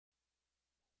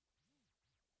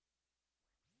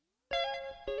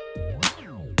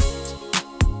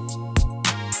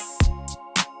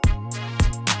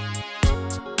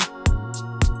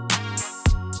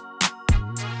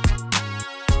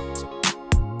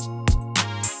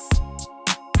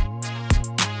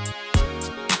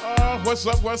What's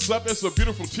up, what's up? It's a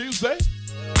beautiful Tuesday.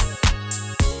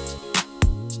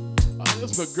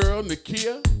 It's my girl,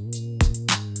 Nakia.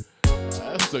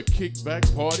 That's the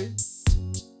kickback party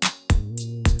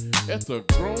at the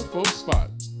grown folks spot.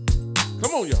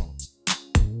 Come on, y'all.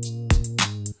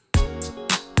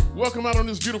 Welcome out on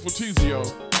this beautiful Tuesday,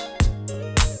 y'all.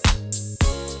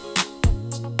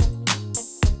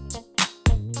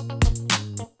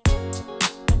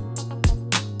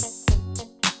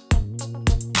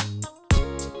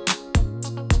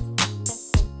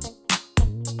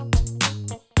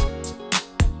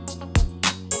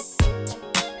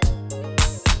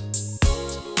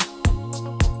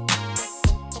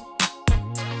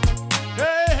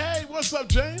 What's up,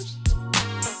 James?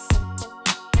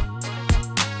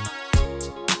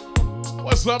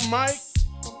 What's up, Mike?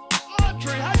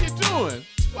 Audrey, how you doing?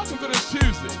 Welcome to this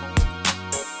Tuesday.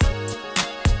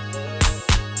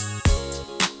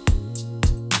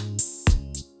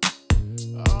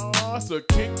 Oh, it's a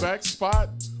kickback spot.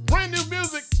 Brand new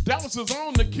music. Dallas is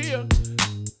on Nakia.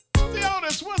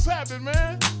 Theodis, what's happening,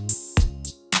 man?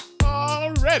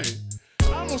 Already.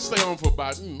 I'm gonna stay on for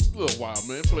about a little while,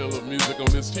 man. Play a little music on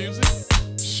this Tuesday.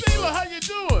 Sheila, how you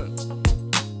doing?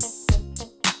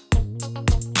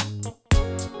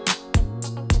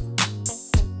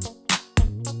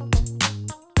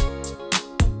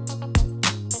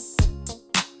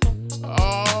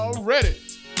 Already.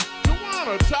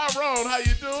 Joanna, Tyrone, how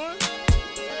you doing?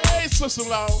 Hey,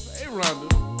 sister-in-law. Hey,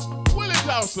 Rhonda. Willie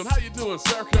Dawson, how you doing?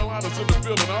 South Carolina's in the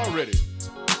building already.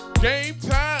 Game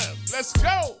time. Let's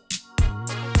go.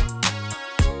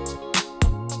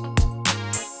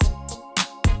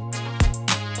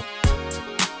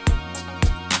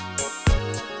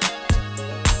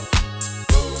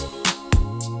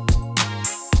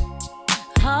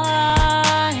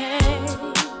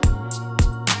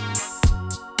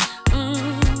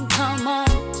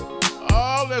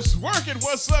 Let's work it.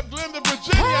 What's up, Glenda,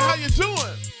 Virginia? How you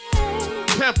doing?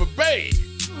 Tampa Bay.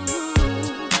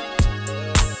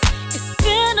 It's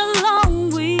been a long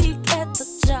week at the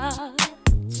job.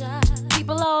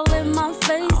 People all in my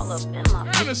face. All up in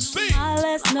my face. My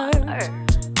last nerve.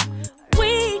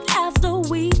 Week after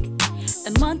week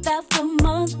and month after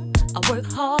month, I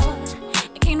work hard.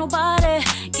 And can't nobody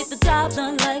get the job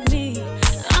done like me.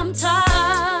 I'm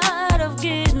tired of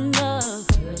getting up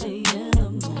early in the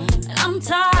morning. I'm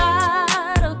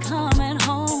tired of coming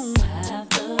home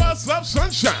after. What's up,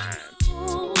 sunshine?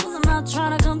 I'm not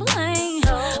trying to complain,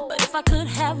 but if I could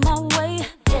have my way,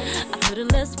 I put in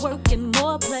less work and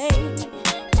more play.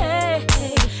 Hey,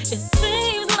 it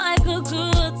seems like a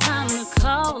good time to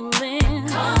call in.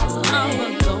 So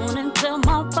I'm going and tell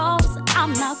my boss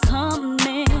I'm not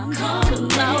coming,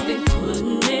 'cause I'll be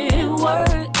putting in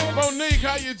work. Monique,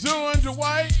 how you doing?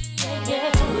 Dwight?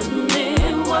 Yeah, putting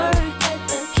in work at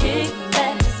the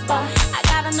kickback spot. I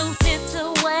got a new fit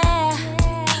to wear,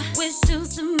 with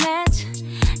shoes to match.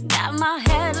 Got my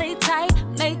hair laid tight,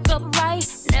 makeup right,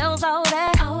 nails all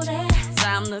that.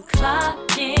 Time to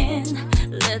clock in,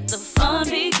 let the fun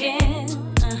begin.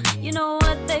 You know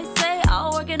what they say,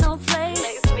 all work and no play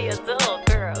makes me a dull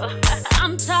girl.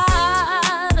 I'm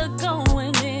tired of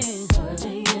going in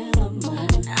early in the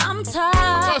morning. I'm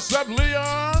tired. What's up,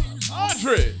 Leon?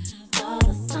 Audrey.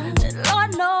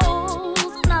 Lord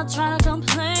knows I'm not trying to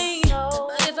complain,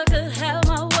 but if I could have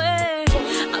my way,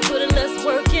 I put in less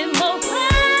work and more play.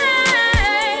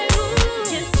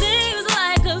 It seems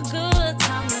like a good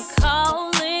time to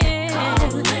call in,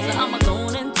 so I'ma go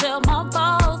and tell my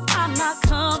boss I'm not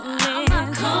coming,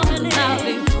 and I'll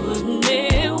be putting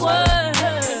in work.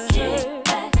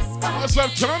 What's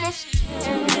up, Thomas?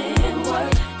 In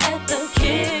work at the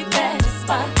kickback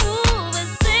spot.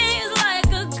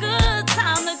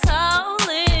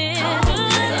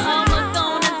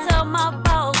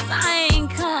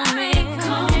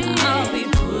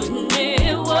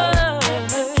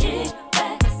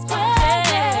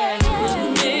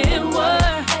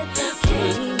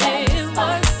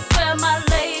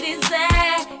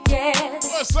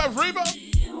 What's up, Reba?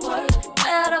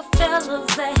 Where the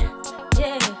fellas at?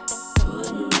 Yeah,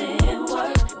 putting in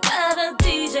work. Where the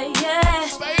DJ at?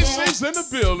 Stacy's in the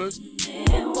building.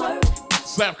 In work.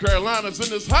 South Carolina's in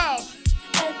this house.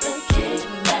 At the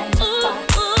kickback spot.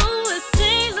 Ooh, it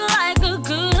seems like a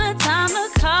good time to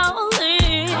call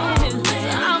in. So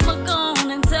I'ma go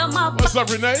and tell my boss. What's up,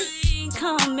 Renee?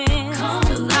 Coming,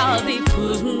 'cause I'll be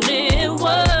putting in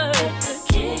work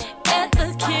at the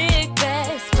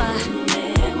kickback spot.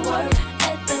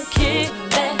 At the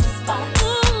kickback spot.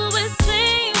 Ooh, it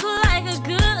seems like a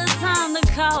good time to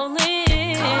call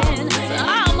in. So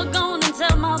I'ma go and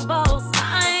tell my boss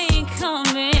I ain't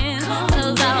coming,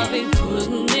 'cause I'll be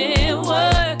putting in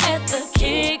work at the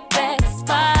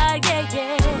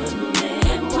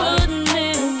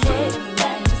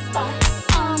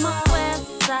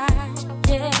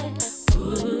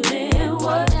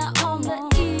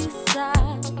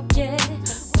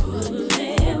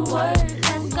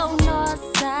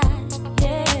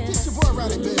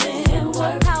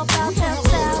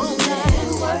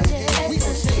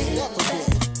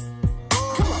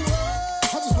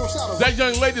That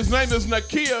young lady's name is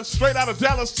Nakia, straight out of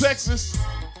Dallas, Texas.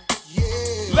 Yeah.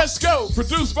 Let's go.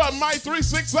 Produced by Mike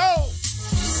 360.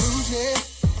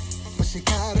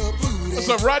 What's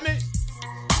up, Rodney?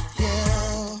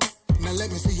 Yeah. Now let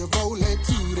me see you roll it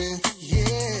to the.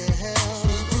 Yeah.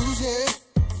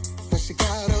 But she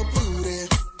got a booty.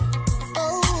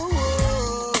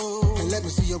 Oh. And let me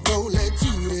see you roll it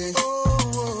to the.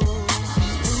 Oh.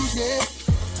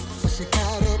 But she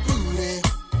got a booty.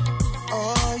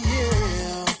 Oh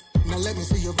yeah. Now let me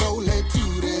see you roll it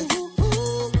to the.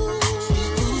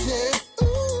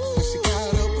 But she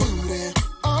got a booty.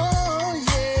 Oh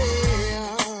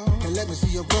yeah. Now let me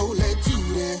see you roll it to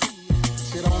the.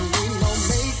 She don't need no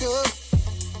makeup.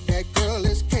 That girl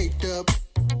is caked up.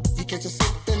 You catch her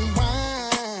sipping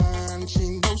wine.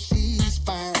 She knows she's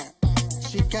fine.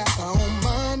 She got her own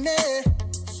money,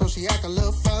 so she act a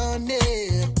little funny.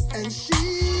 And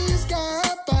she's got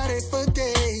a body for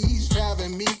days,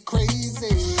 driving me crazy.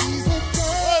 She's a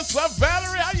girl What's up,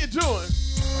 Valerie? How you doing?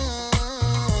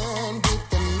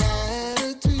 with an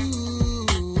attitude,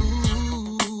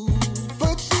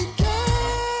 but she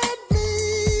got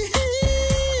me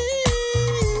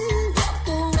wrapped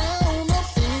around her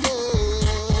finger.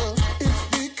 It's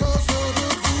because of the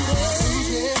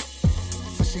booty,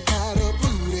 but she got a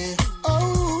booty.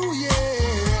 Oh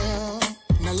yeah.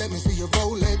 Now let me see you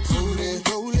roll it to the.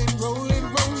 Roll it, roll it,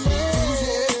 roll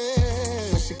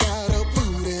it. But she got a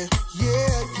booty.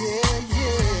 Yeah, yeah,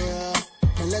 yeah.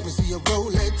 Now let me see you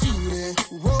roll it to the.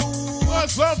 Roll.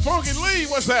 What's up, Funky Lee?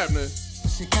 What's happening?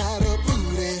 She got a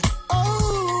booty.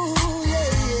 Oh, yeah,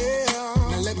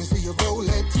 yeah. Now let me see you roll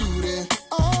it to the.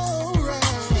 All right.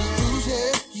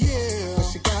 Yeah.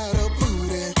 She got a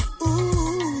booty.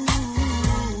 Ooh.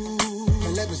 Now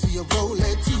let me see you roll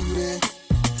it to the.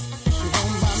 She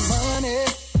want my money,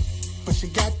 but she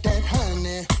got that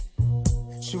honey.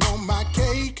 She want my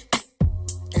cake,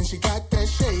 and she got that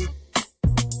shake.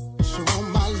 She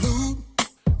want my loot.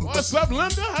 What's up,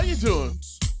 Linda? How you doing?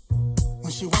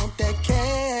 When she want that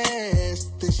cash,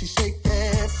 then she shake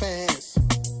that fast.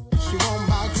 She want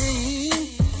my green,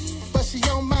 but she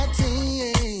on my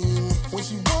team. When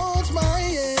she wants my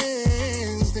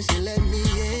ends, then she let me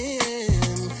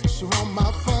in. She want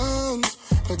my funds,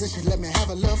 but then she let me have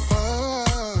a little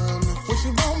fun. When she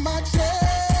want my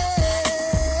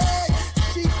check,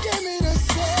 she give me the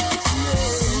sex.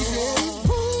 Yeah.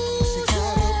 She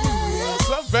got a booty. What's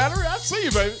up, Valerie? I see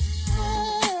you, baby.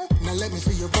 Now let me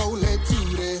see you roll it to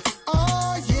the.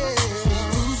 Oh yeah.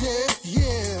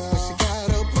 Yeah. She got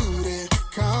a booty.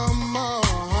 Come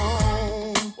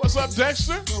on. What's up,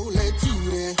 Dexter? Roll it to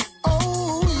the.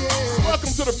 Oh yeah. Welcome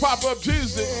to the Pop-Up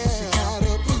Tuesday. She got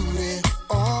a booty.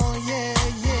 Oh yeah,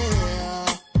 yeah.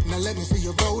 Now let me see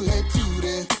you roll it to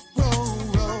the. Roll,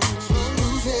 roll.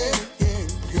 Yeah.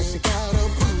 Yeah. She got a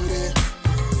booty.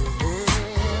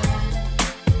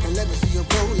 Now let me see you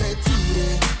roll it to the.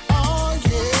 Oh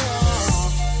yeah.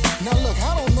 Now look,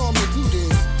 I don't normally do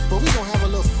this, but we gonna have a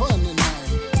little fun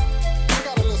tonight. I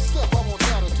got a little step I want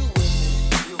y'all to do with me.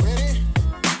 You ready?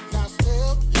 Now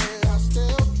step, yeah, now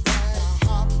step, now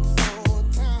hop for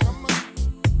time.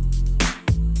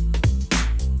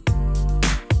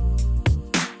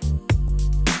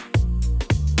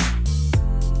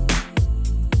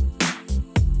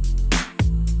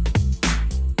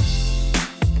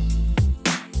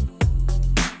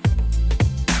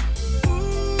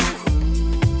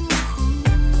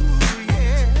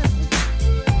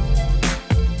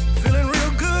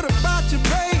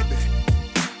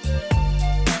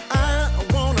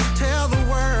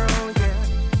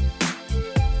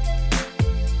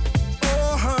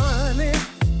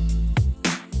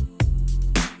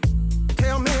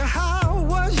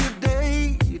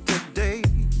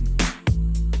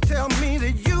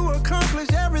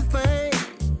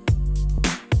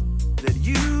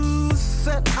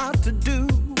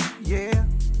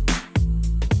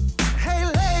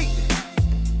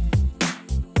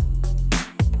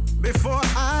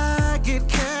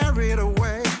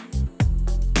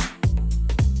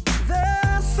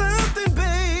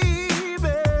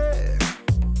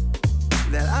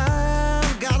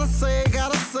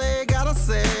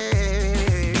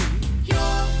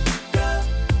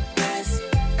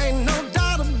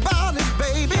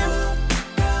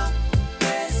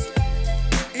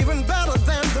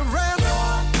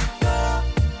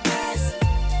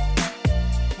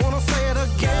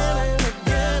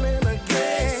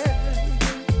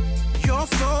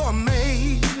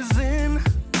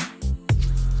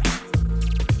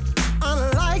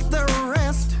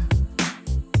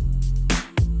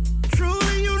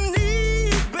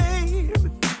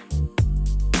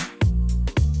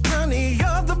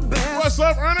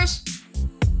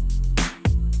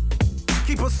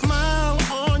 smile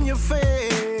on your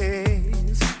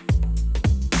face,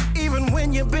 even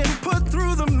when you've been put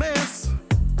through the mess.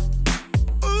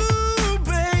 Ooh,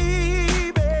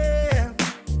 baby,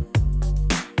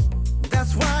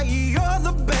 that's why you're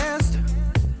the best.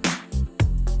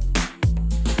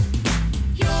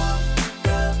 You're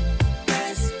the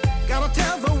best. Gotta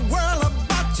tell the world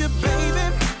about you, baby.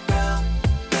 You're the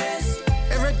best.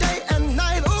 Every day and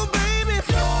night, oh baby.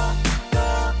 You're the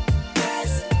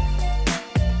best.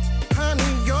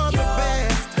 Honey, you're the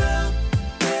best. The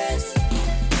best.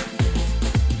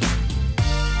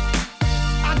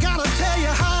 I gotta tell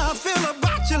you how I feel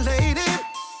about you, lady.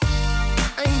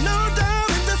 Ain't no doubt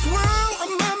in this world on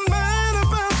my mind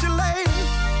about you, lady.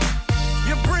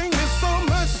 You bring me so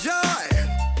much joy.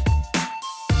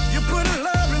 You put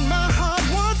love in my heart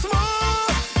once more.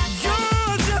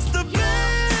 You're just the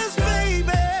best,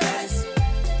 baby.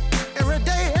 Every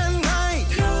day and night.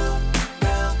 You're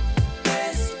the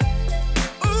best.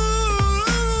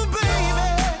 Ooh, baby.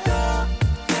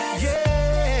 Yeah.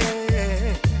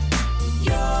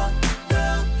 You're the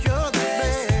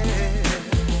best.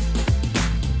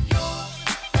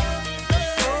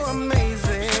 So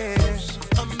amazing.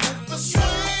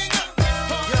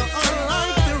 You're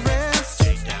unlike the rest.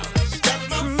 Got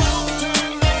my phone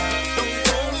turned on. Don't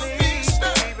wanna be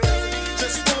disturbed.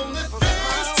 Just wanna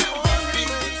dance till my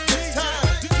feet get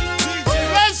tired.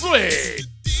 Leslie.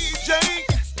 DJ,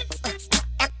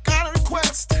 I got a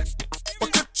request. Well,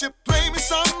 could you play me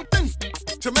something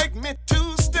to make me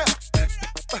two-step?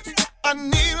 I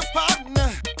need a partner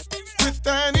with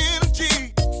that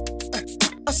energy,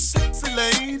 a sexy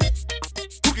lady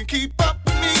who can keep up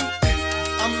with me.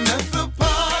 I'm at the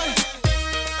party,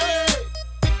 hey.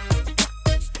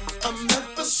 I'm at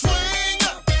the swing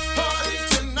up party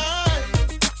tonight.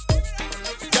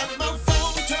 Got my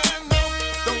phone turned on,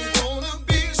 don't wanna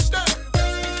be disturbed.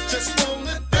 Just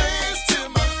wanna dance till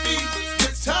my feet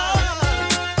get tired.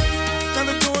 Now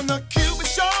they're doing the Cuban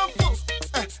shuffle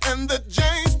and the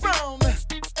James Brown.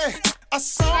 Hey, I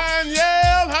saw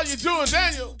Danielle, how you doing,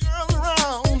 Daniel? girls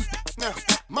around. Now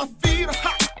my feet are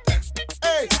hot.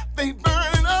 Hey, they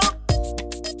burning up,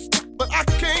 but I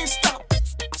can't stop.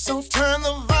 So turn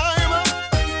the volume up.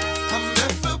 I'm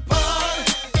at the party.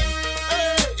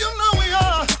 Hey, you know we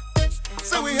are.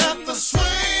 So we have to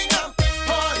swing up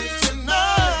party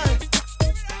tonight.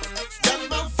 Got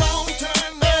my phone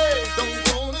turned on. Don't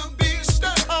wanna be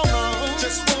disturbed. Oh no,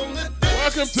 just wanna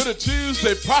dance. Welcome to the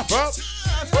Tuesday pop-up.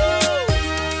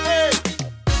 Hey.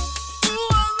 Ooh,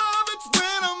 I love it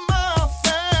when I'm out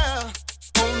there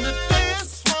on the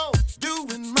dance floor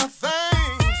doing my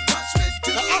thing.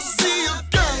 Now I see a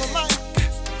girl I like,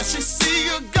 and she see a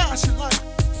guy she like,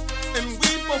 and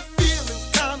we both feeling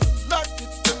kinda lucky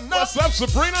tonight. What's up,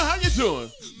 Sabrina? How you doing?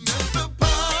 At the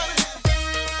party,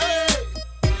 hey,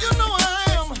 you know I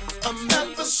am. I'm at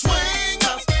the swing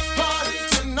up party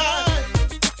tonight.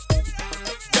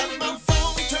 Got my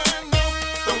phone turned on,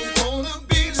 don't wanna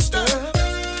be disturbed.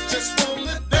 Just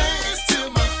wanna dance till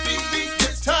my feet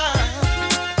get tired.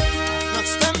 Now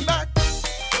stand back,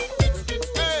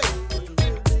 hey,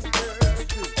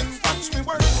 and watch me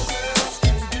work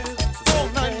all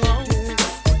night long.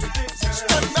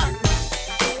 Stand back,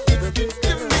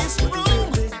 give me some room.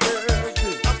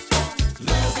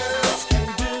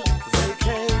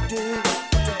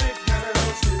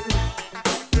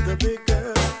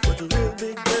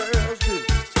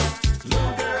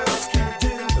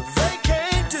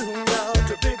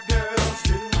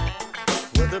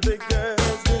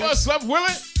 What's up,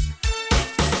 Willie?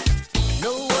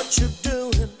 Know what you're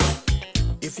doing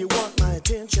if you want my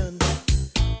attention.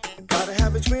 Gotta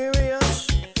have experience.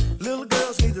 Little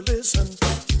girls need to listen.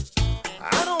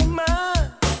 I don't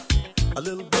mind a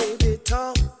little baby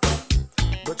talk,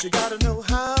 but you gotta know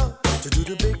how to do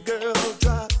the big girl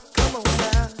drop. Come on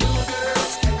now. Little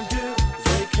girls can do,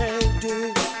 they can't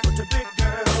do what the big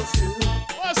girls do.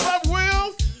 What's up,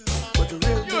 Will? What the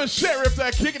real You and Sheriff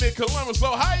that kicking in Columbus,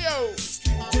 Ohio.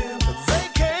 do, they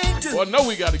can't do. Well, no,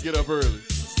 we got to get up early.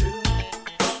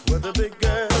 What the big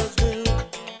girls do.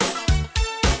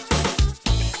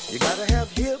 You gotta have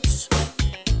hips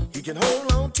you can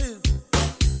hold on to.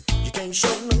 You can't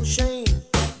show no shame.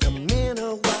 The men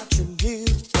are watching you.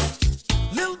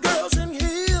 Little girls in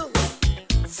heels,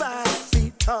 5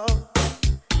 feet tall.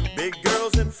 Big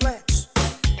girls in flats,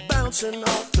 bouncing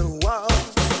off the wall.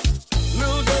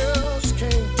 Little girls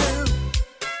can't do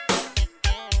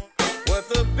what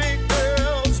the big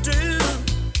girls do.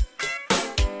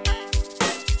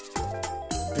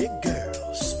 Big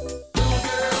girls. Little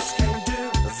girls can't do,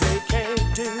 they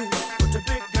can't do what the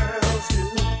big girls do.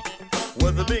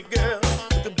 What the big girls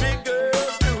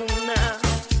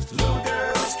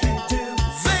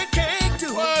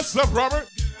up, Robert?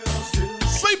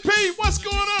 CP, what's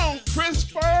going on?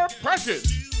 Christopher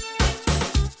Perkins.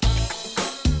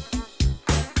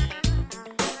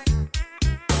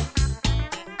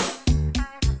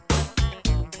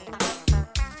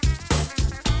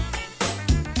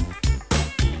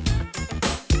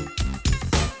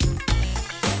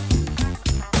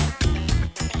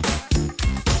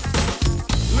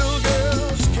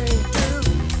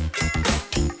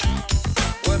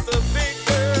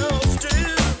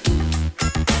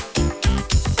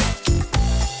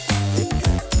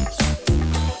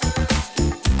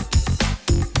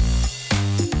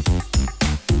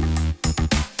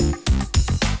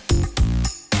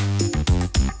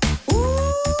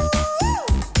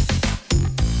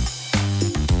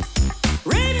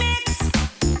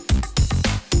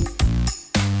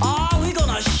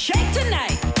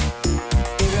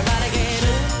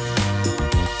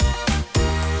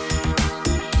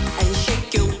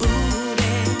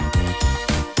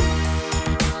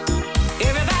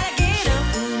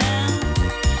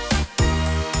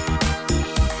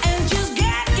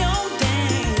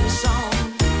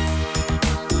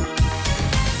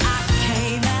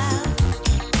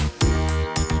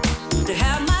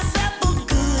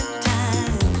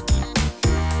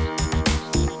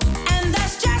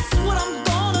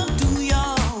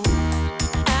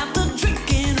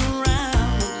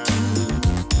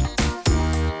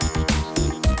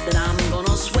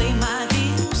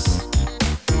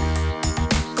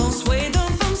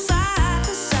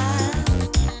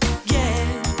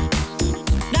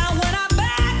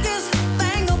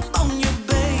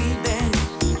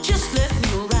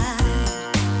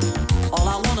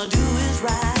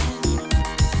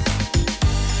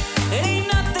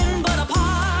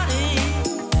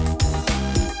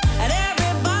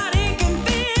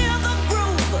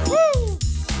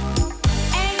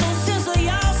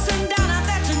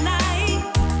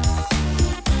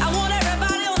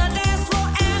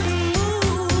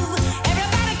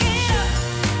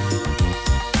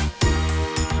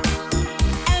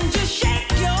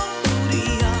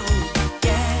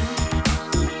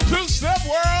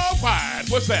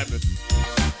 What's happening?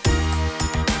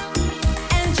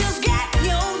 And just get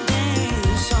your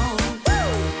dance on. Woo!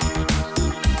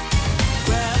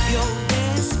 Grab your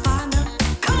dance partner.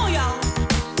 Come on, y'all.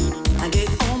 And get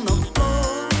on the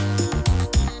floor.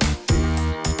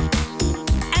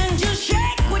 And just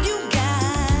shake what you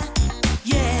got.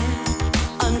 Yeah.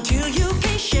 Until you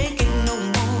can't shake it no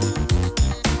more.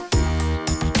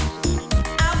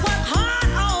 I work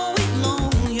hard all week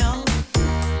long, y'all.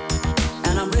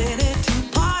 And I'm ready.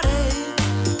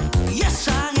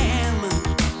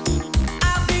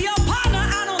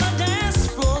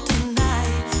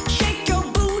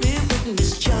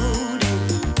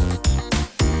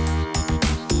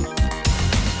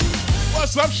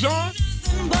 What's up, Sean?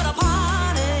 But a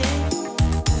party,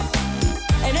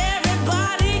 and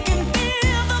everybody can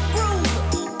feel the groove.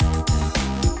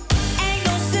 Ain't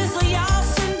no sense of y'all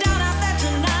sitting down out there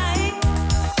tonight.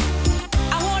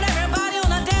 I want everybody on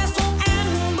the dance floor and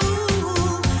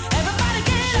move. Everybody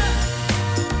get up,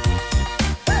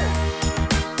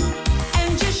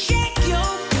 and just shake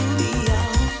your booty,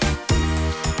 y'all.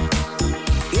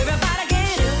 Everybody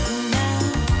get up now.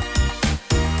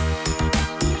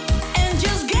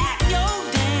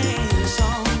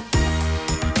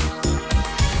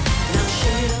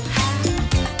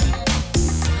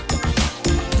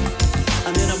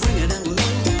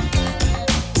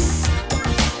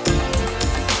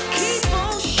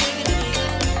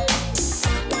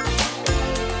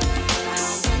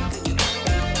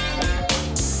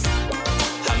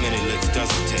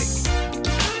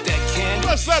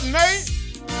 What's up, Nate?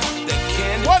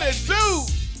 What it do?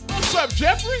 What's up,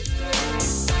 Jeffrey?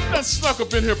 That snuck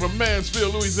up in here from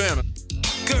Mansfield, Louisiana.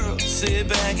 Girl, sit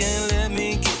back and let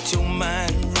me get your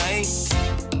mind right.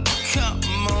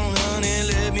 Come on, honey,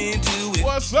 let me do it.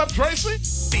 What's up, Tracy?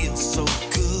 Feels so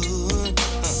good.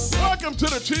 Welcome to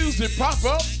the Tuesday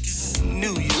pop-up.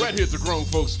 New York. Right here at the Grown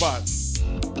Folks Spot.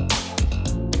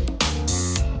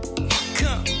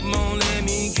 Come on, let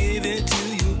me give it to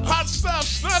you. Hot stuff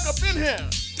snuck up in here.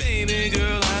 Baby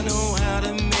girl, I know how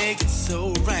to make it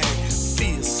so right.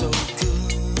 Feels so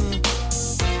good.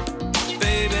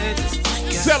 Baby, just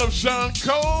like Tell him, Sean,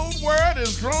 cold word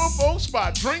is Grown Folks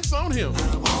Spot. Drinks on him.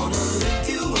 I wanna lick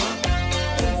you up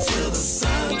until the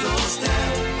sun goes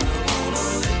down. I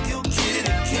wanna lick your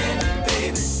kitty candy,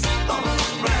 baby. All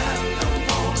around, I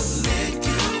wanna lick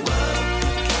you up.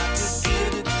 Got to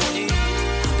get it, baby.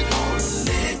 I wanna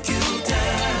lick you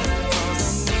down,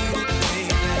 'cause I need it,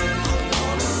 baby. I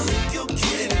wanna lick your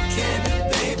kitty candy,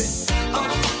 baby. All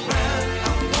around,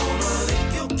 I wanna lick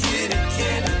your kitty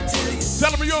candy till you.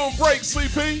 Tell him you're on on break,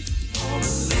 CP.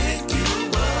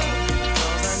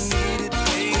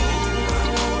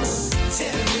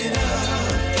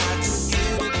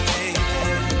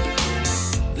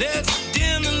 Let's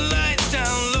dim the lights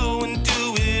down low and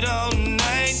do it all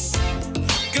night.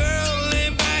 Girl, lay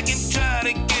back and try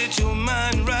to get your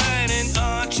mind right and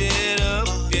arch it up,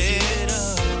 yeah.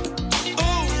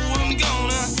 Oh, I'm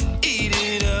gonna eat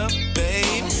it up,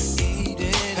 babe.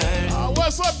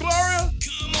 What's up, Gloria?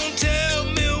 Come on, tell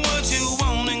me what you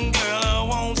want, and girl, I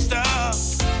won't stop.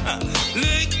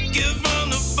 Lick it from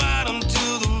the bottom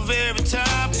to the very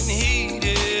top and heat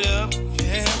it up,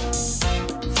 yeah.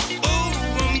 Oh,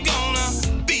 I'm gonna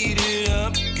beat it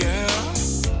up, girl.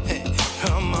 Hey,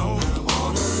 come on. I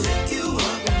wanna lick you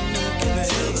up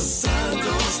until the sun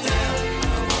goes down.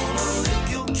 I wanna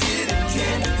lick your kitty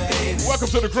candy, baby. Welcome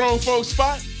to the Grown Folks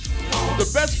Spot. The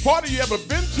best party you ever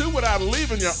been to without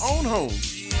leaving your own home.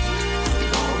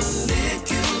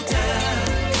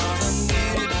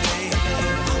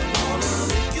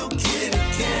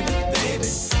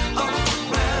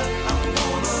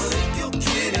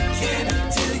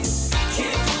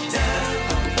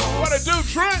 What it do,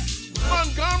 Trent?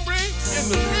 Montgomery in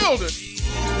the building.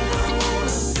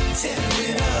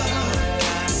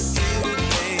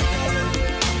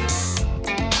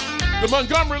 The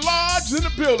Montgomery Lodge in the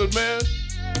building, man.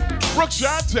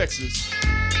 Brookshire, Texas.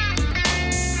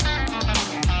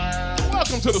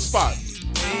 Welcome to the spot.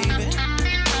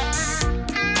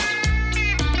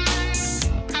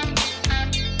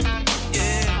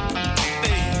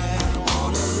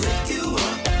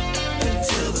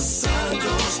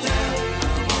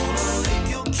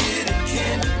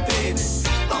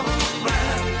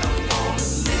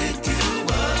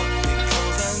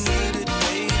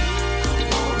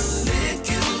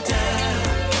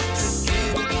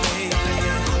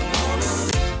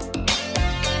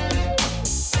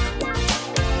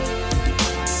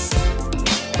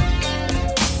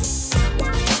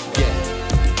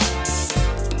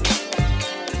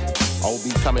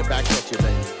 Coming back at you,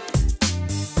 baby.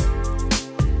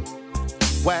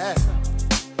 Where?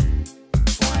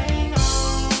 Swing on.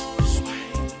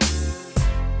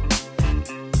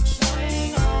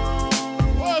 Swing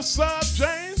on. What's up,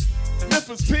 James?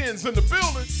 Memphis 10's in the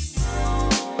building.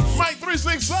 Mike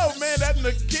 360, man, that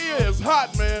Nakia is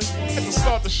hot, man. I have to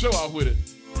start the show out with it.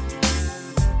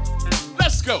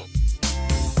 Let's go.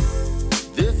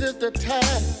 This is the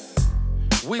time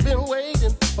we've been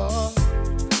waiting for.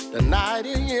 The night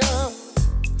is young.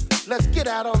 Let's get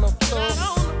out on the floor.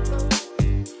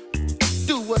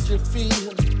 Do what you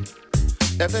feel.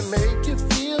 If it make you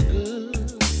feel good.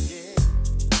 Yeah.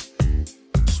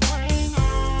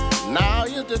 Now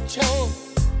is the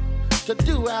chance to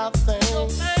do our thing.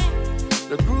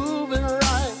 The groove is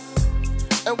right,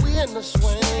 and we in the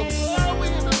swing.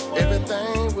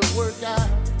 Everything will work out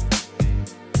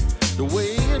the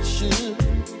way it should.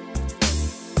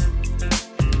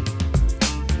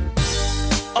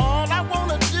 All I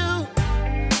wanna do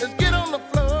is get on the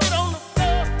floor,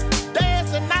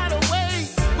 dance the night away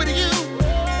with you.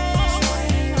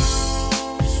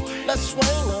 Let's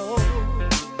swing on,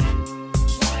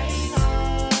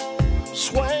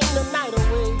 swing the night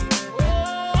away.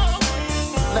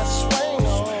 Let's swing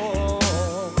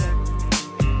on,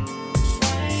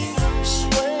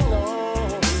 swing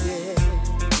on, yeah.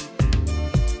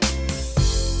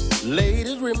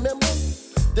 Ladies, remember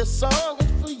this song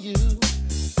is for you.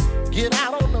 Get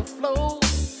out on the floor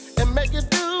and make it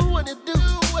do what it do,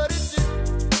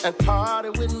 and party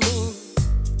with me.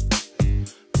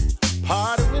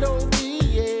 Party with OB,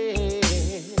 yeah.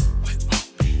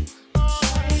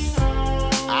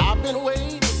 I've been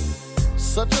waiting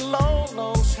such a long,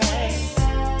 long time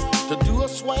to do a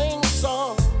swing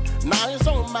song. Now it's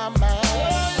on my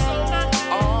mind.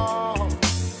 Oh,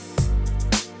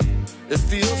 it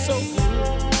feels so good.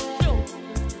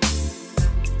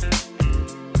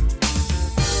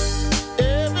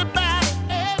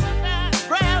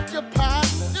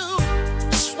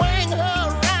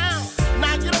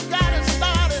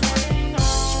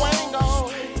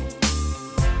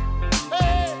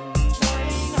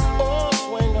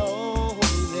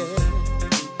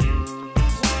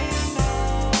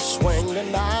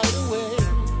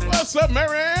 What's up,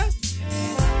 Marianne?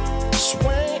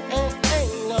 Swing on,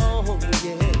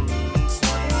 yeah.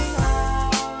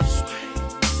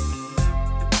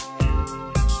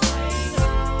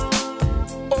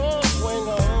 Oh, swing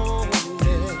on,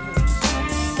 yeah.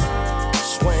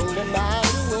 Swing the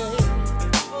night away.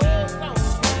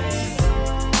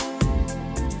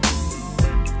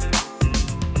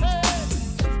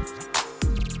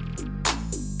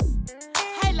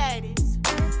 Hey, ladies.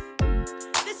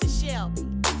 This is Shelby.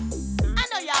 I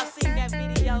know y'all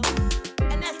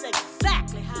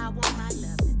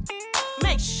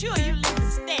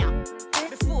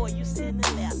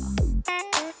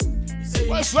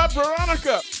What's up,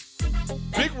 Veronica?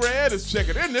 Big Red is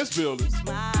checking in this building.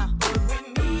 Smile.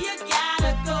 With me, you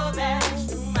gotta go that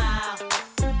extra mile.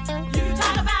 You can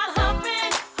talk about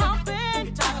humping, humping.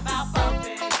 You talk about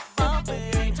bumping,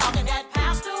 bumping. You ain't talking that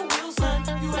Pastor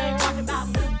Wilson. You ain't talking about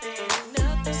nothing,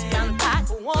 nothing. See, I'm the type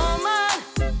of woman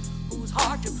who's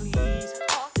hard to please.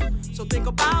 So think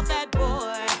about that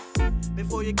boy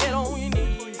before you get on your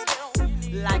knees.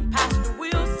 Like Pastor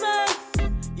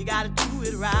Wilson, you gotta do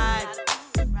it right.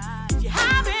 If you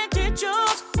have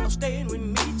intentions of staying with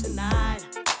me tonight,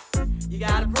 you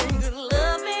gotta bring good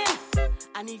loving.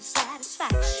 I need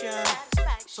satisfaction.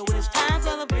 So when it's time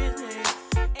for the business,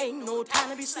 ain't no time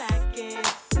to be slacking.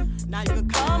 Now you can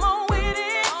come on with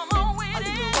it, a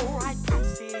little right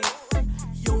pricey.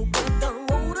 You'll get the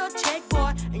road a check,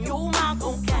 boy, and your mouth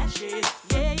gon' cash it.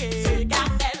 Yeah, yeah. So you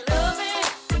got that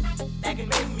loving that can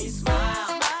make me smile.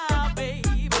 Smile,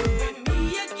 baby. With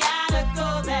me, you gotta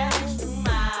go that extra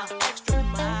mile, extra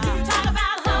mile. You can talk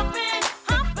about humping,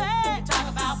 humping. Talk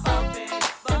about bumping,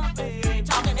 bumping. You ain't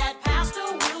talking that Pastor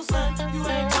Wilson. You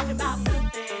ain't talking about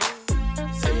nothing.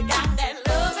 So you got that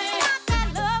loving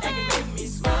that can make me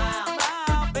smile.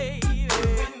 Smile, baby.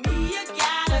 With me, you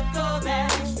gotta go that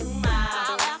extra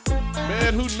mile.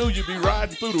 Man, who knew you'd be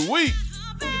riding through the week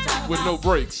with no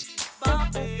brakes?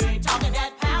 Bumping. You ain't talking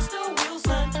that Pastor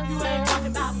Wilson. You ain't talking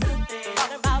about nothing.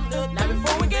 Talking about nothing. Now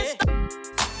before we get started.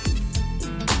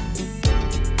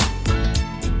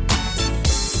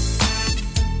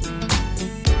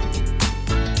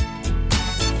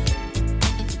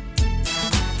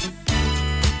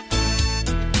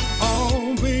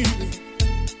 Oh, baby,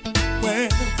 well,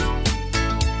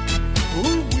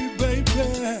 ooh, baby,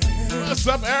 What's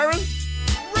up, Aaron?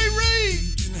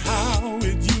 Riri! and how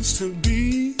it used to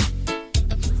be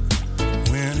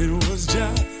when it was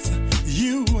just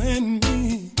you and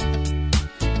me,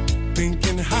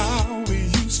 thinking how we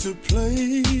used to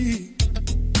play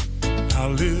our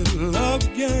little love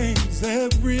games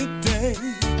every day.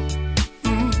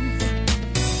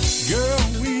 Girl,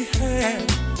 we had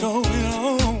it going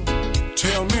on.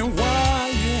 Tell me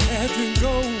why you had to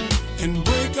go and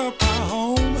break up our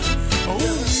home. Oh,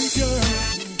 girl,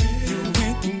 you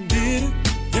went and did it.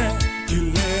 Yeah,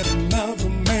 you let another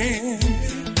man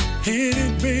hit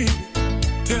it, baby.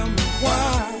 Tell me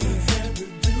why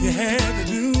you had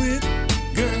to do it.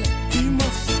 Girl, he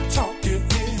must have talked you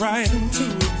right into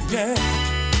it. Yeah,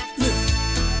 listen.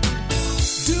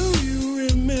 Do you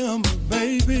remember,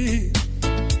 baby,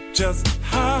 just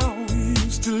how we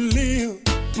used to live?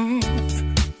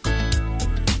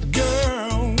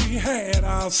 Girl, we had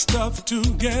our stuff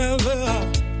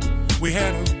together. We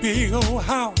had a big old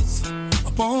house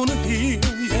up on a hill,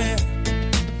 yeah.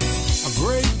 A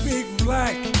great big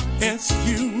black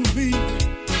SUV,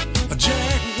 a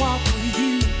Jaguar for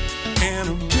you, and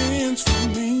a Benz for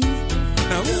me.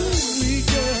 Now, ooh,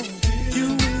 girl, you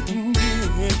wouldn't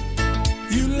give it.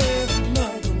 You let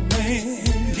another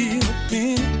man get up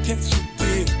in it. Yes, you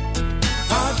did.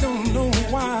 I don't know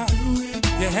why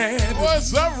you had to.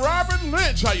 What's up, Robert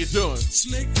Lynch? How you doing?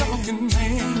 Slick talking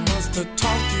man must have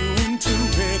talked you into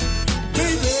it.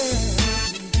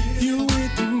 Baby, you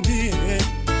went and did it.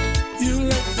 You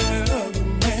let that other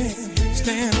man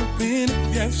stand up in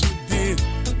it. Yes, you did.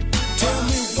 Tell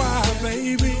me why,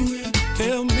 baby.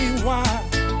 Tell me why.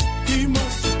 He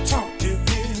must have talked you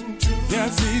into it.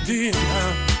 Yes, he did.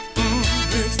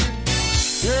 Listen.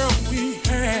 Girl, we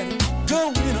had it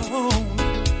going on.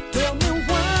 Tell me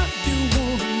why you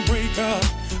wanna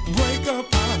break up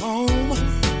our home.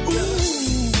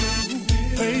 Ooh,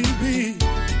 baby,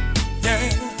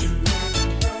 yeah.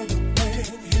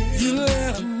 You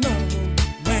let another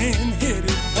man hit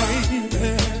it,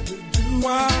 baby.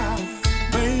 Why,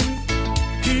 baby?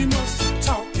 He must have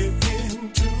talked you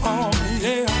into it. Oh,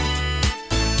 yeah.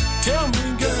 Tell me,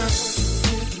 girl,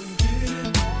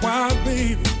 why,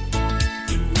 baby?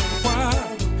 Why?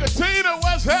 Katina,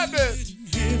 what's happening?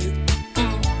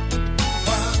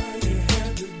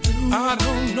 I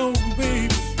don't know,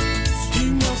 baby. He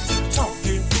must have talked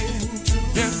it.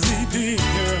 Yes, he did,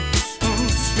 girl.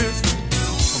 Listen,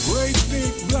 a great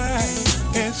big black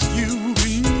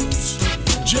SUV,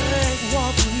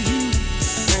 Jaguar for you,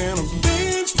 and a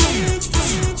Benz for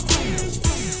you.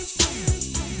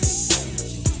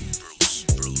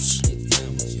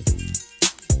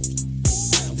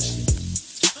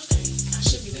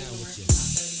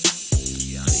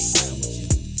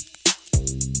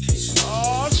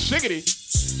 Oh, shiggity.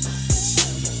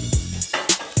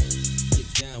 Get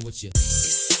down with you.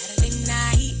 Saturday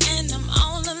night and I'm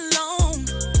all alone.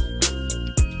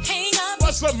 Hang up,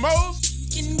 What's up, Mose?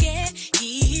 you can get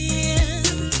here.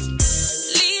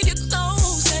 Leave your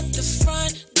clothes at the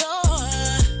front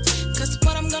door.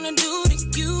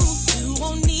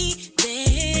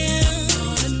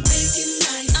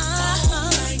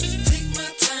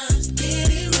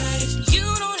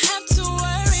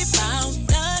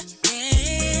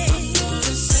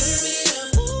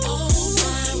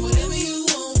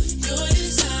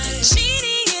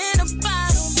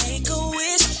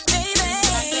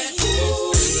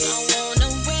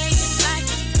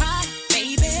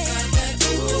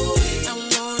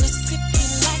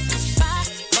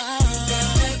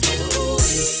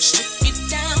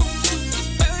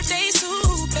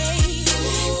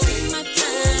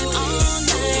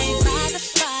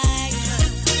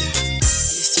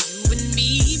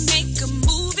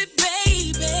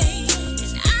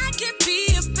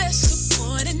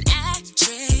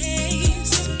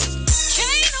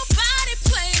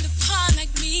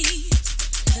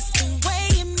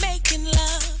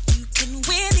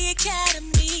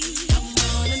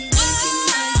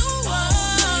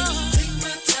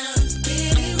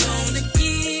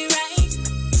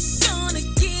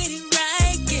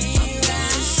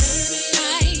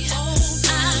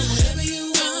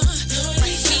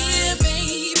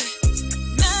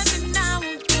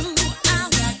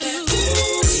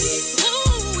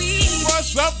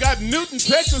 up? Got Newton,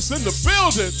 Texas in the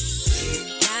building.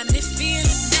 Got me feeling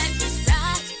that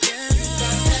desire.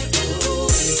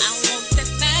 I want that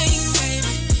thing,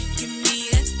 baby. Give me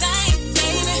that thing,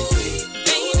 baby.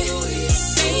 Baby,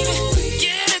 baby.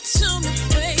 Give it to me,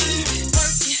 baby.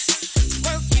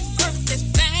 Work that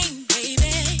thing,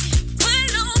 baby. Put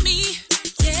it on me,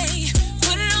 yeah.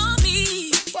 Put it on me,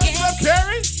 yeah. What's up,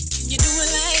 Carrie? You do it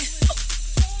like,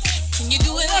 can you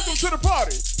do it like? Welcome to the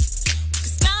party.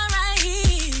 Start right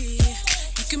here.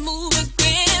 You can move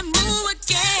again,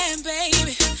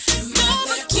 baby.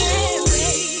 Move again,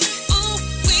 baby. Ooh,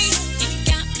 you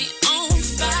got me on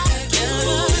fire.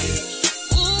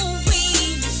 Ooh,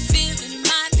 you feeling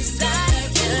my desire.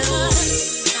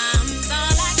 Time's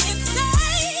all I can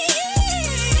say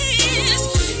is,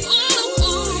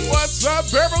 ooh. What's up,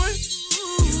 Beverly?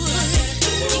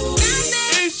 You got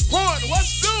that. East Point,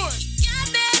 what's doing? Got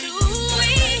that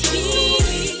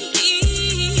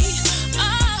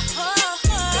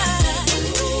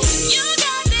you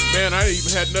got that. Man, I ain't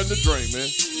even had nothing to drink, man.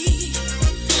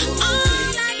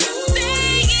 All I can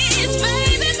say is,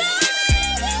 baby,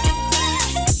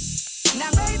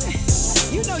 Now, baby,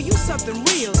 you know you something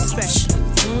real special.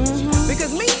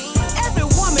 Because me, every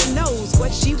woman knows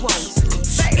what she wants.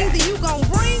 Either you gon'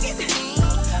 bring it,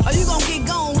 or you gon' get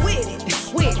gone with it.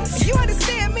 You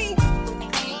understand me?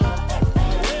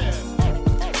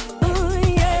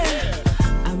 Oh, yeah.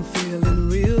 I'm feeling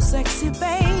real sexy,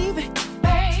 baby.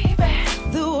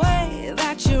 The way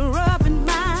that you're rubbing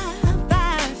my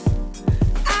thighs.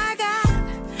 I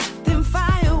got them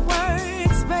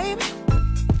fireworks, baby.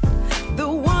 The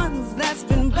ones that's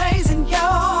been blazing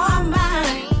your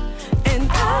mind. And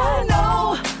I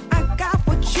know I got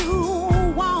what you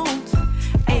want.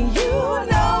 And you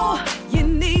know you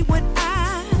need what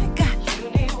I got.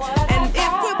 And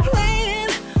if we're playing,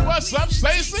 What's up,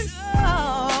 Stacy?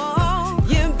 oh,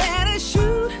 you better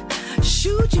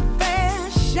shoot your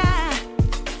best shot.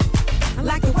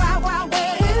 Like the Wild Wild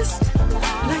West,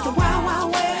 like the Wild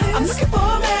Wild West. I'm looking for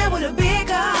a man with a big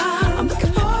gun. I'm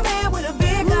looking for a man with a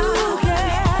big gun.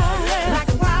 Like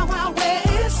the Wild Wild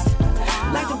West,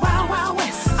 like the Wild Wild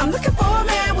West. I'm looking for a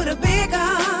man with a big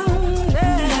gun.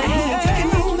 And he ain't taking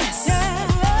no mess.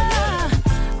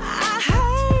 I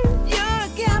heard you're a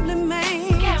gambling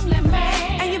man,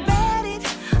 and you bet it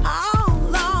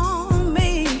all on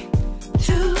me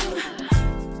too.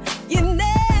 You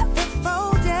never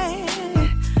folded,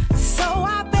 so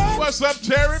I bet What's up,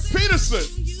 Terry Peterson?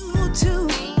 you too.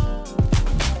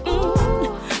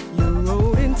 You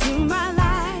rode into my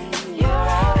life,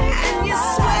 and you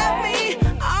swept me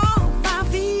off my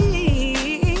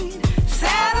feet.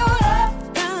 Saddle up,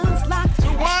 guns locked.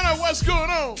 Tawana, what's going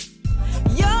on?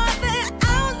 You're the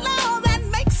outlaw that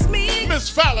makes me Miss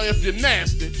Fowler, if you're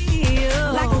nasty.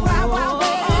 feel like the Wild Wild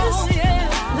West,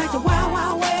 like the Wild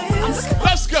Wild West.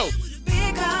 Let's go.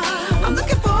 Big gun. I'm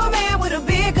looking for a man with a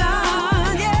big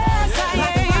gun. Yes, I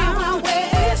like am. The Wild Wild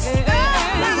West.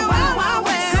 Like the Wild Wild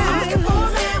West. I'm looking for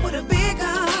a man with a big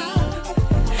gun.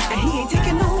 And he ain't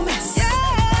taking no mess.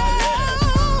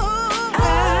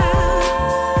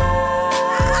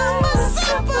 I'm a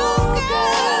simple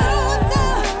girl.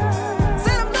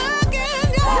 Said I'm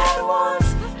looking good. That wants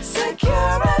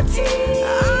security.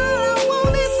 All I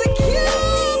want is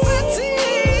security.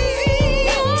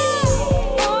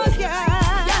 Oh,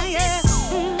 yeah, yeah.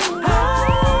 I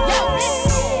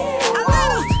let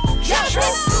him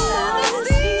trust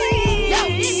me.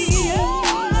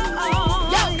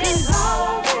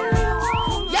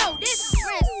 Yo, this is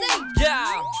Prince C.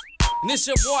 Yeah, and this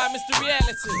your boy, Mr.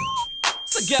 Reality.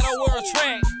 It's a ghetto world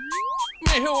track.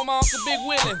 Me and here with my Uncle Big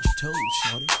Willie.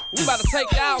 We about to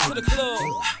take you out to the club.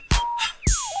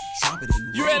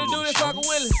 You ready to do this, Uncle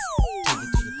Willie?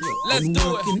 Let's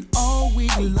do it. Working all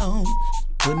week long,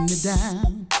 putting it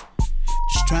down.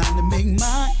 Just trying to make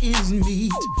my ends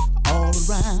meet all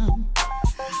around.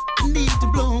 I need to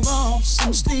blow off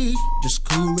some steam, just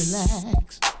cool,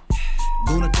 relax.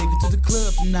 Gonna take it to the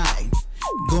club tonight.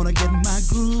 Gonna get my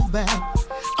groove back.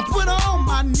 I put on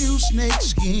my new snake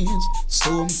skins,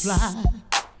 so I'm fly.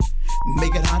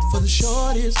 Make it hot for the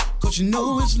shorties, cause you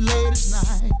know it's late as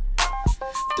night.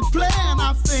 To playing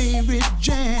our favorite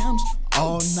jams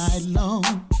all night long.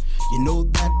 You know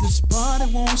that this party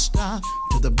won't stop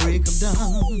till the break of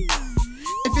dawn.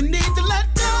 If you need to let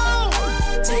go,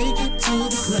 take it to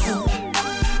the club.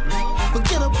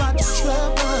 Forget about your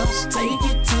troubles, take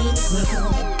it to the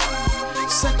club.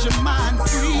 Set your mind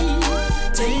free,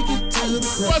 take it to the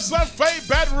club. What's up, Faye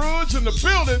Baton Rouge in the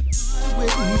building?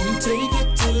 With me, take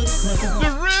it to the club.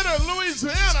 The Ritter,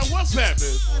 Louisiana, what's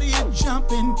happening? You're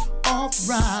jumping off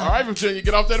right. All right, Virginia,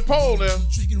 get off that pole now.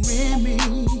 Drinking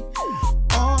Remy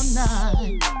all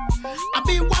night.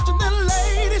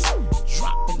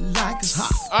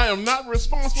 I am not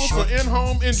responsible for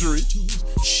in-home injury.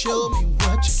 Show me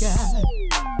what you got.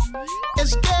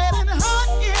 It's getting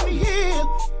hot in here,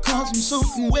 cause I'm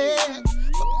soaking wet.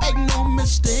 But make no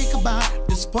mistake about it,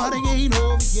 this party ain't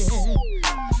over yet.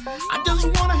 I just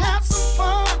wanna have some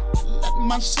fun, let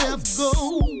myself go.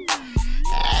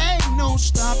 Ain't no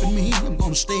stopping me, I'm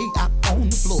gonna stay out on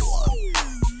the floor.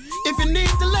 If you need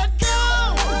to let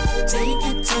go, take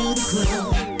it to the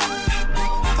club.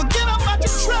 Forget about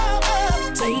your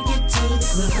trouble, take it to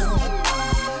the club.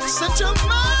 Set your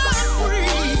mind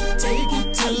free, take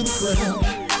it to the club.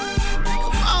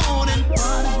 Come on and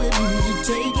party with me,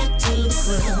 take it to the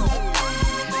club.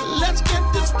 Let's get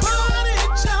this party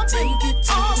jumping, take it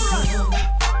to the club.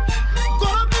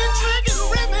 Gonna be drinking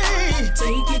Remy,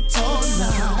 take it all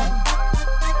night.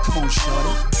 Come on,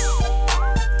 shorty,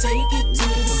 take it to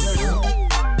the club.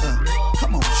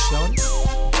 Come on, shorty,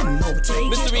 bend over, take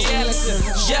Mr. it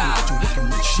Reality, yeah,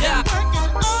 yeah, working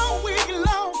all week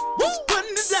long, just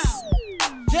putting it down.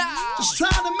 yeah. Just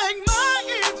trying to make my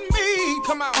ends meet.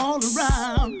 Come on. All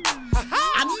around.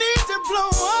 I need to blow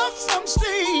off some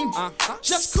steam.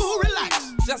 Just cool,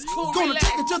 relax. Just cool, Gonna relax.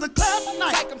 take it to the club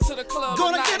tonight. Take 'em to the club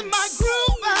Gonna tonight. get my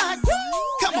groove back.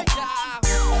 Come on.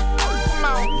 Come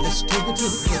on. Let's take it to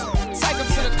the club. Take 'em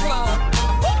to the club.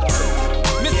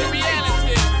 Mr.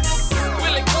 Reality,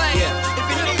 Willie Clay. If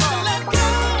you need to let go,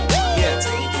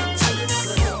 take it to the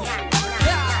club.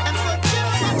 And forget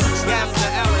about the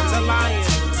Ellen's Alliance.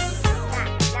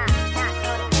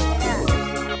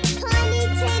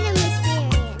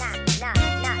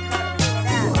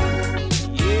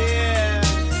 Yeah.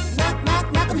 knock,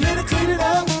 I'm here to clean it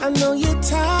up. I know you're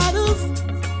tired of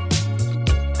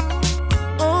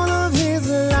all of his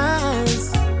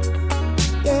lies.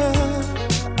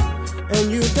 Yeah.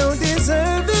 And you don't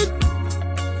deserve it.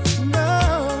 No.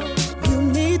 You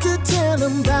need to tell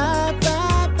him bye,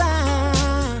 bye,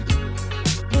 bye.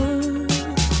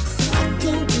 I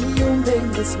can't be your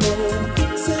maintenance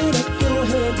man. Set up your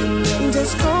head and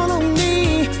just call on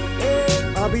me.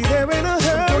 I'll be there in a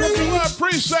hurry. Well, I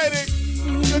appreciate it,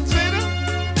 Katina.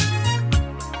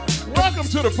 Welcome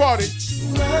to the party.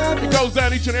 It goes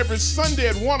down each and every Sunday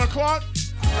at 1 o'clock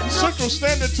Central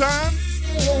Standard Time.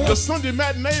 The Sunday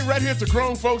matinee right here at the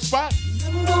Grown Folks Spot.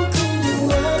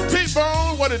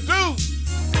 T-Bone, what it do?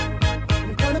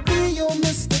 I'm gonna be your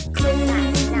Mr.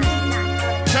 Clean.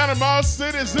 Panama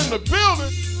City's in the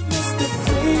building. Mr.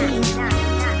 Clean.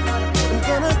 I'm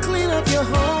gonna clean up your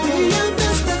home. Be your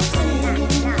Mr. Clean.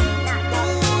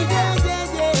 Oh, yeah, yeah,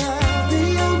 yeah. Be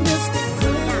your Mr.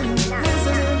 Clean.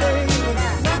 Listen, baby.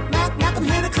 Knock, I'm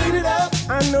here to clean it up.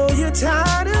 I know you're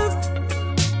tired of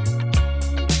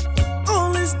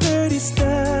all this dirty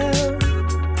stuff.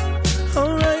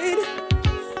 Alright.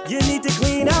 You need to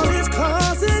clean out his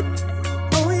closet.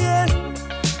 Oh, yeah.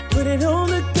 Put it on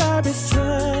the garbage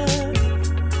truck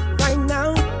right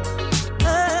now.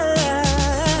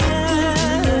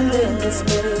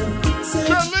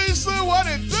 Terlisa, what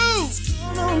it do?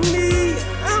 On me,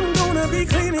 I'm gonna be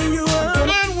cleaning you up.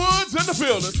 Glenn Woods in the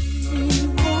building.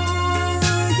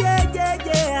 Oh, yeah, yeah,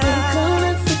 yeah. I'm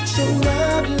gonna fix your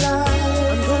love life.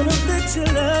 I'm gonna fix your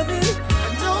loving. I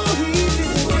know he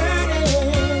did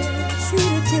it.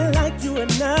 Treated you like you were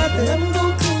nothing. I'm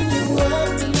gonna clean you up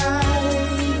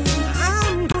tonight.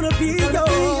 I'm gonna be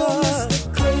yours.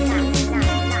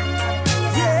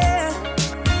 Yeah.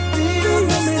 Be your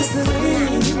Mr.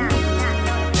 Clean.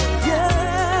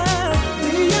 Yeah.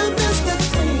 Be your Mr.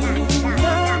 Clean.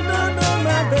 No,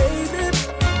 my baby.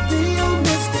 Be your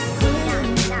Mr. Clean.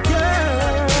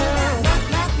 Yeah.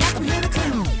 I'm here to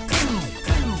clean.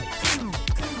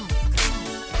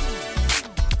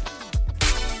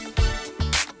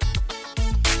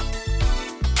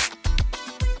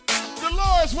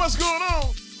 Dolores, what's going on?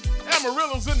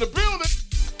 Amarillo's in the building.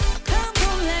 Come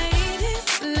on,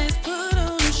 ladies, let's put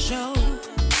on a show.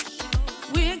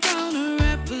 We're gonna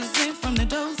represent from the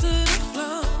door to the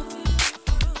floor.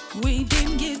 We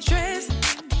didn't get dressed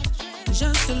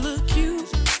just to look cute.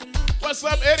 What's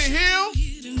up, Eddie Hill?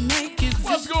 To make it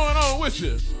What's going on with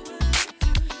you?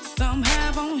 Some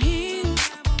have on heels,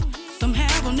 some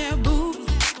have on their boots.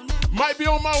 Might be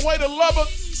on my way to Lubbock.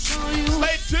 Show you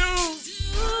Stay tuned.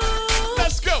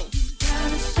 Let's go.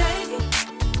 gotta shake it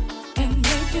and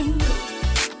make him look.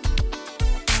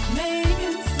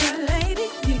 Megan said, lady,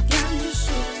 you got me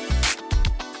shook.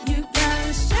 You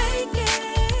gotta shake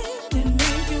it and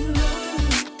make him look.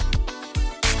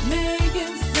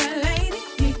 Megan said, lady,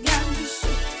 you got me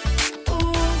shook.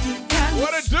 Ooh, you got me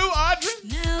What it do, Audrey?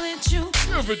 now that you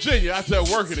You're in Virginia, out there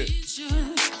working it.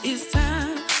 it's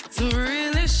time to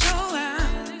really show out.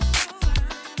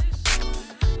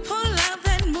 Pull out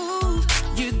that move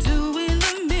you're doing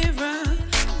to me.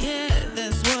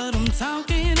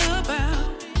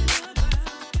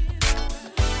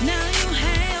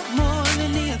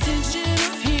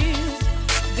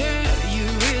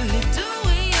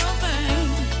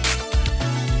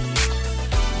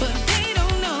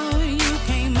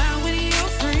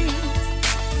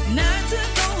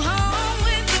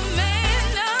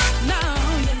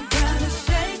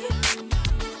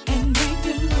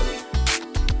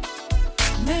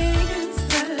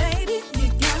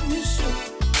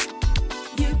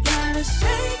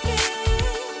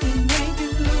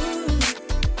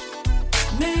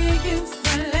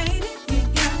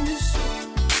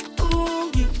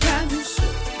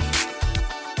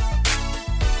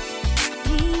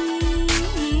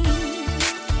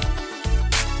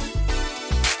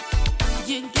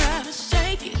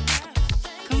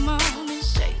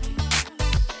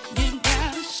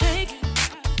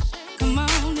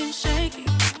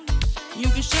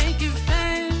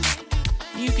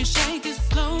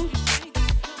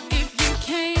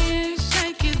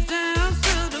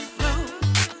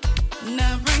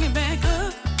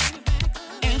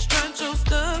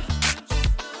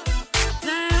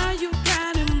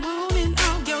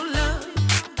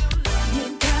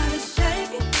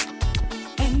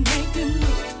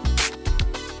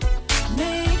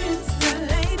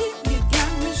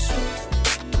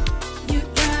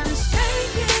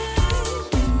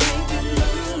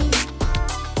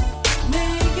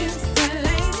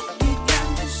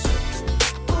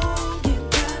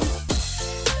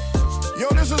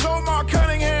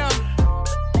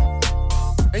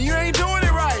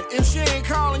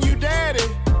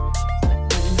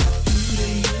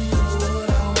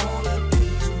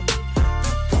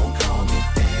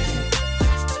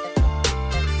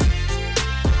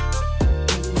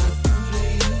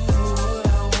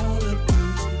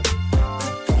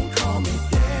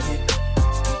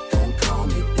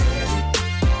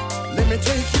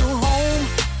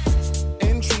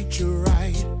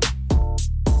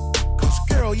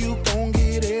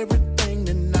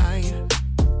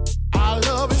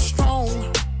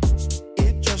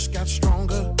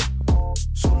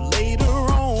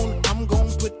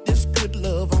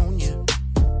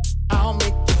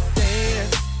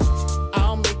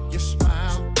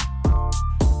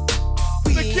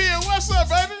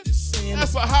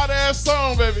 That's a hot ass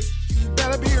song, baby. You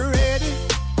better be ready.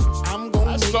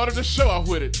 I started the show off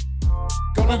with it.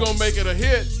 We're gonna make it a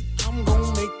hit. I'm gonna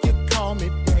make you call me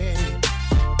daddy.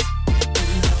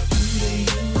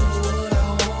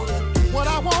 What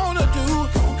I wanna do,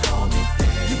 gon' call me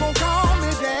daddy. You gon' call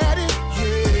me daddy,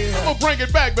 yeah. I'm gonna bring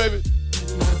it back, baby.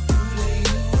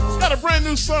 Got a brand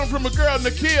new song from a girl,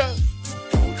 Nakia.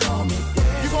 Gon' call me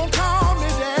daddy. You gon' call me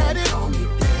daddy. Call me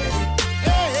daddy.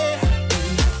 Yeah.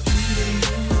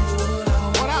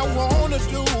 What I wanna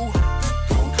do,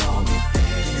 gon' call me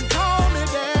daddy. You call me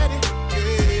daddy,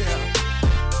 yeah.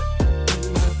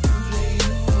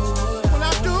 When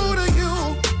I do to you,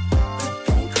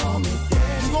 gon' call me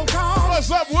daddy. You gon' call me.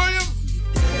 What's up, William?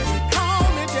 Call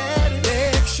me daddy.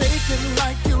 Leg shaking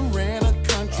like you ran a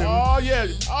country. Oh yeah,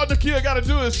 all Nakia gotta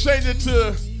do is change it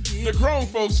to the grown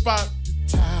folks spot.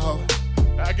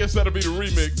 I guess that'll be the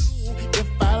remix. If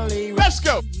I lay Let's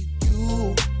go.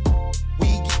 you, we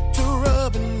get to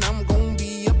rubbing, I'm gonna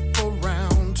be up for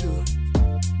round two.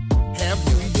 Have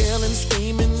you yelling,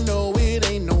 screaming, no, it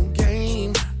ain't no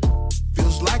game.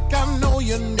 Feels like I know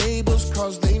your neighbors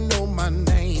cause they know my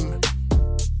name.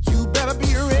 You better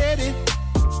be ready,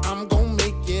 I'm gonna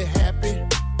make you happy.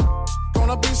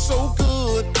 Gonna be so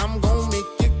good, I'm gonna make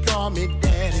you call me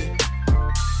daddy.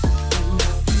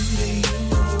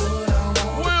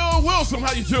 Will Wilson,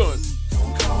 how you doing?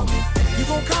 You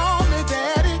gon' call me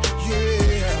daddy,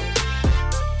 yeah.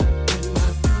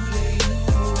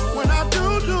 When I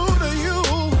do to you,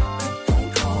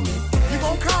 you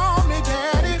gon' call me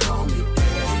daddy,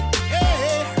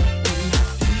 yeah.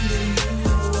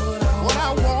 What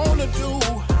I wanna do,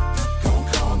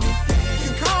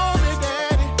 you call me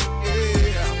daddy,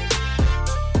 yeah.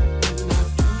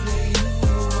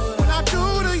 When I do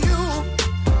to you,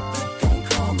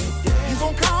 you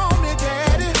gon' call me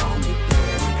daddy.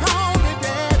 Call me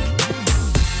daddy.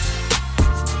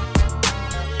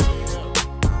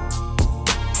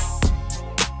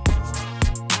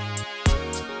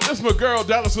 That's my girl,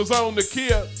 Dallas's own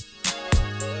Nakia.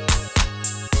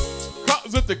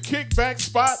 Calls it the kickback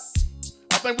spot.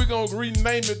 I think we're gonna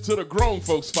rename it to the grown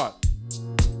folks spot.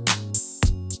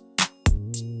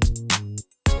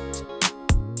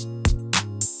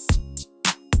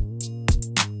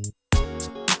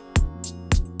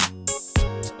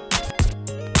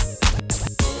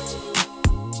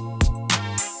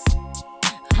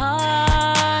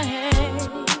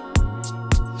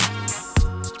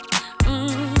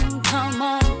 Come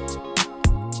on.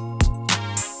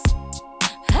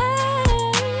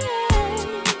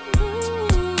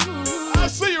 I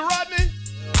see you, Rodney.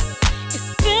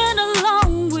 It's been a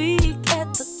long week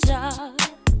at the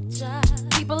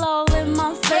job. People all in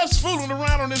my face. Just fooling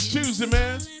around on this Tuesday,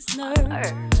 man.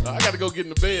 I gotta go get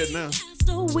in the bed now.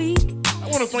 The week I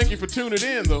wanna thank you for tuning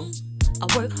in, though.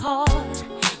 I work hard.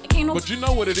 Ain't no But you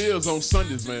know what it is on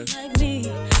Sundays, man. like me.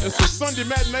 It's a Sunday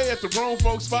matinee at the grown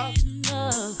folks spot.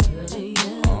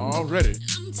 Already.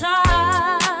 I'm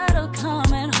tired of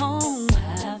coming home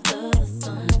after the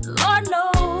sun. Lord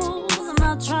knows I'm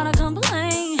not trying to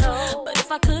complain, but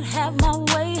if I could have my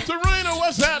way, Serena,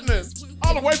 what's happening?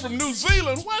 All the way from New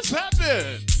Zealand, what's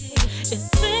happening? it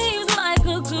seems like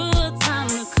a good time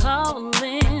to call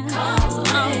in. So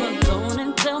I'm going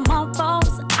and tell my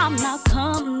boss I'm not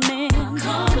coming.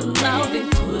 Cause I'll be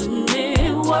putting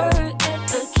in work at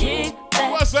the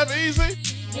kickback. What's up, Easy?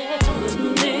 Yeah,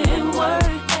 putting in work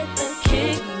at the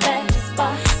kickback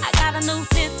spot. I got a new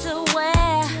fit to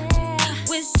wear,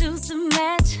 with shoes to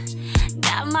match.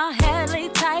 Got my hair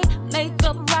laid tight,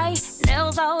 makeup right,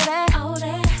 nails all that.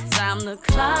 Time to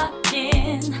clock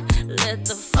in, let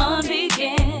the fun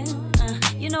begin.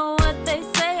 You know what they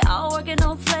say, all work and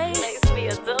no play makes me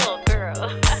a dull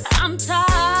girl. I'm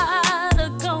tired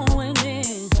of going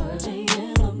in early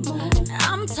in the morning.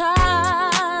 I'm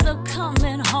tired of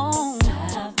coming home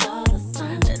after the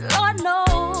sun. Lord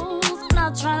knows I'm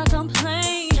not trying to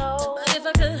complain, but if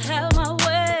I could have my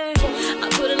way, I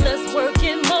put in less work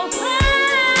in more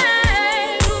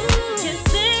play. It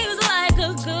seems like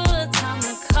a good time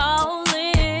to call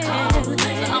in,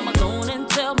 so I'ma go and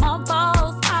tell my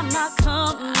boss I'm not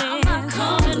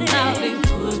coming. I'll be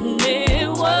putting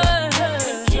in work.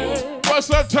 What's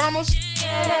up, Thomas?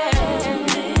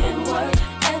 Work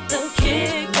at the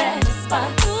kickback spot.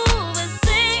 Ooh, it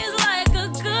seems like a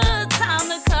good time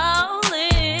to call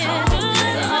in.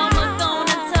 So I'ma go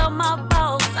and tell my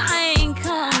boss I ain't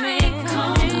coming.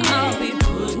 I'll be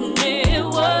putting in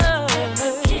work.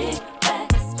 Kickback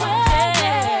spot.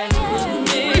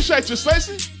 Appreciate you,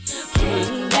 Stacey.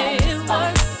 Putting in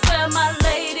work. Where my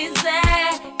ladies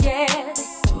at? Yeah.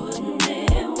 Putting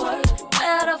in work.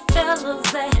 Where the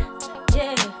fellas at?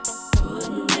 Yeah.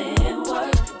 Putting in work.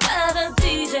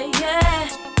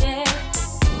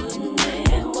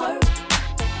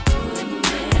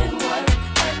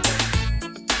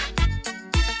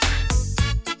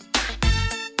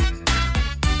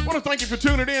 Want to thank you for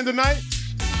tuning in tonight.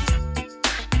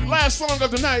 Last song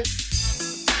of the night.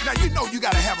 Now you know you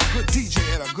gotta have a good DJ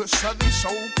at a good Southern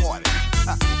Soul party.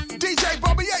 DJ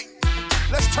Bubba Yae,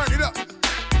 let's turn it up.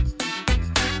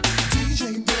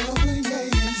 DJ Bubba Yae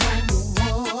is on the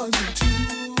 1 and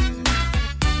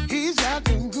 2. He's got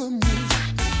them good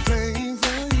music playing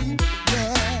for you.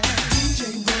 Yeah.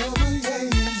 DJ Bubba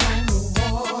Yae is on the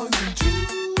 1 and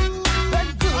 2. That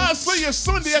good. I'll see you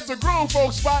Sunday at the grown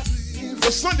folks spot.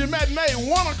 The Sunday matinee,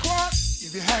 1 o'clock.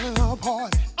 If you're having a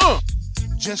party,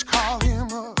 just call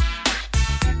him up.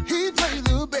 He play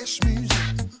the best music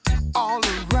all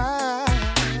around.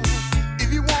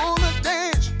 If you wanna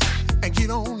dance and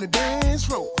get on the dance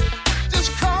floor,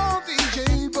 just call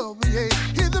DJ Bubba Yae.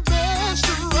 He's the best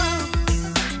around.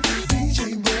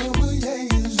 DJ Bubba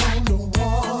Yae is on the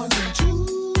 1 and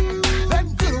 2. That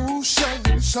good old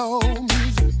Southern soul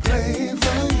music playing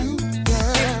for you.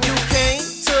 Yeah. If you came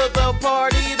to the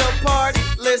party,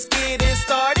 let's get it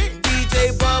started.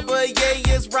 DJ Bubba Yae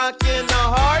is rocking the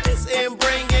hardest and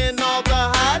bringing all the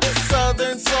hottest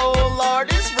Southern soul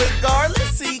artists.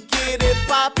 Regardless, he get it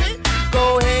poppin'.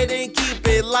 Go ahead and keep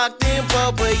it locked in.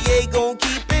 Bubba Yae gon'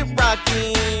 keep it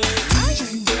rockin'.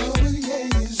 DJ Bubba Yae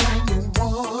is on the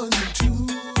 1 and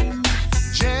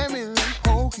 2. Jamming like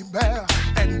Pokey Bear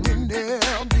and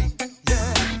Wendell B.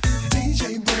 Yeah.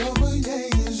 DJ Bubba Yae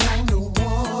is on the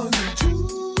 1 and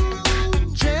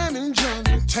 2. Jamming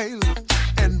Johnny Taylor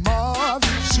and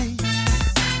Marvin C.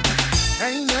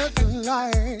 Ain't nothing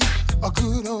like a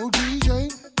good old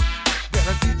DJ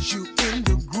that'll get you in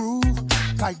the groove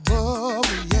like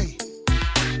Bubba Yae.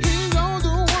 He's on the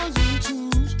 1s and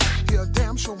 2s. He'll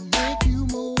damn sure make you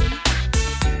move.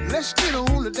 Let's get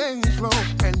on the dance floor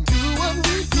and do what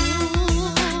we do.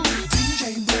 DJ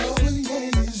Bubba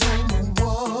Yae is on the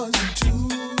 1s and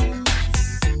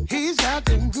 2s. He's got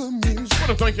them good music. I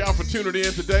want to thank y'all for tuning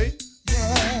in today.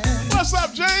 Yeah. What's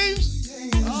up, James?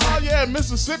 Oh, yeah,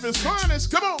 Mississippi's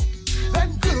finest. Come on. That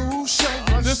good old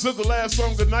Southern. This is the last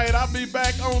song of the night. I'll be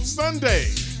back on Sunday,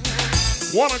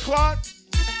 1 o'clock,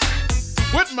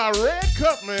 with my red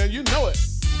cup, man. You know it.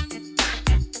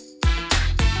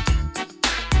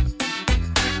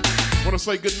 Want to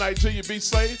say good night to you. Be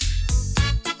safe.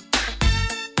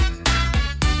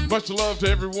 Much love to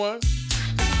everyone.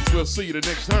 We'll see you the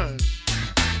next time.